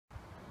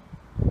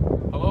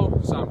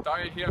Sam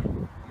Dyer here,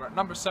 and we're at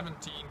number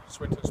 17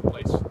 Swintons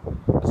Place.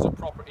 This is a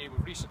property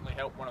we've recently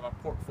helped one of our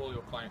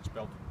portfolio clients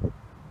build.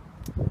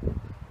 So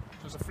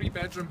it's a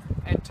 3-bedroom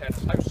and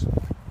terrace house,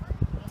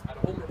 had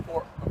a home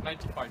report of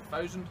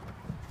 95,000.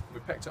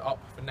 We picked it up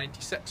for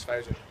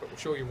 96,000, but we'll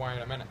show you why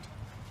in a minute.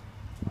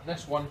 And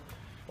this one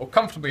will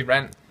comfortably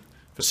rent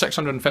for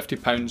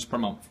 £650 per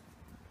month.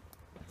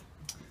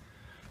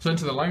 So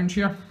into the lounge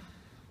here.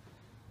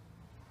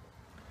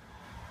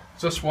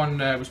 So this one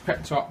was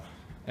picked up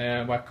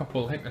by a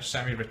couple, I think they're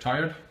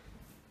semi-retired.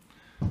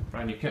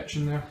 Brand new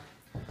kitchen there.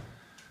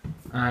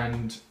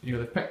 And you know,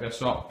 they picked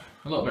this up,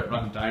 a little bit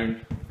run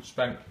down,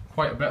 spent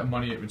quite a bit of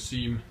money it would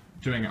seem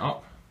doing it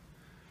up,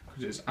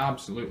 because it's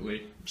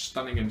absolutely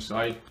stunning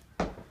inside,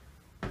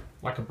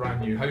 like a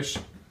brand new house.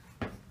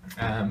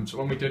 So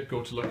when we did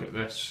go to look at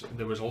this,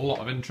 there was a lot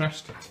of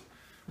interest.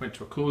 Went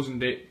to a closing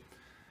date,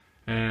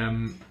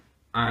 and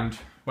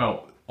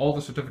well, all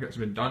the certificates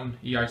have been done,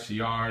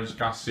 EICRs,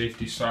 gas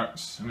safety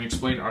certs, and we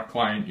explained to our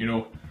client, you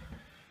know,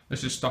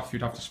 this is stuff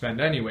you'd have to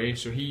spend anyway,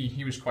 so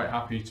he was quite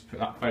happy to put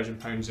that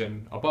 £1,000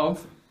 in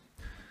above,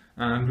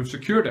 and we've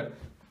secured it.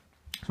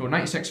 So a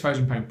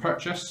 £96,000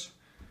 purchase,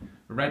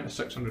 a rent of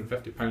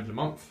 £650 a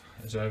month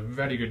is a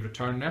very good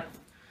return there.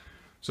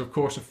 So of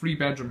course a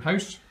 3-bedroom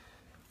house,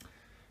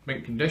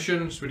 mint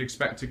condition, so we'd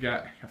expect to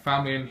get a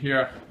family in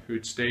here who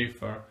would stay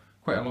for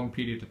quite a long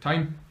period of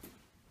time.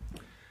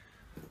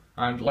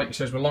 And like it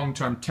says, with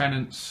long-term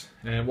tenants,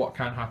 what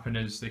can happen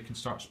is they can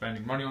start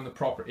spending money on the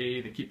property,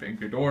 they keep it in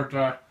good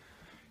order,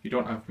 you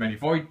don't have many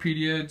void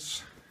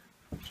periods.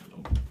 There's a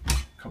little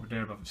cupboard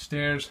there above the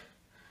stairs.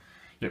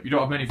 Yep, you don't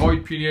have many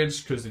void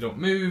periods because they don't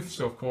move,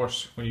 so of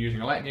course when you're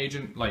using a letting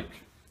agent, like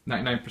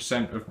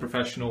 99% of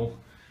professional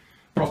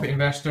property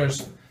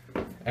investors,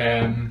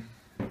 when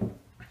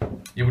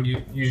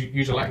you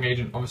use a letting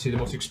agent, obviously the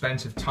most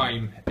expensive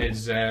time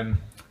is tenant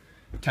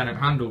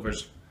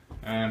handovers.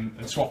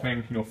 And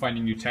swapping, you know,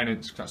 finding new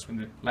tenants, because that's when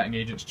the letting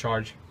agents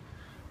charge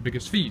the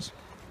biggest fees.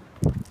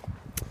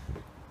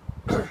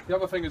 The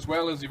other thing as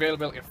well is the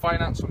availability of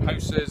finance on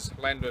houses.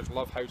 Lenders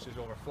love houses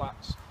over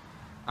flats,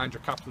 and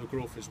your capital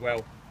growth as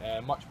well.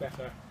 Much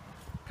better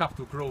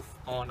capital growth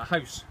on a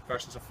house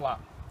versus a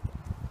flat.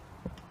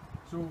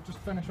 So just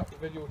finish up the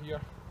video here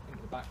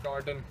into the back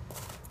garden.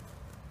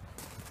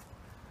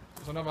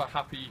 There's another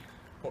happy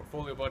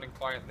portfolio building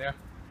client there.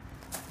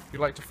 If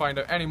you'd like to find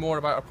out any more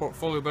about our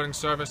portfolio building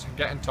service,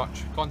 get in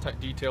touch. Contact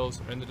details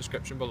are in the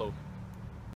description below.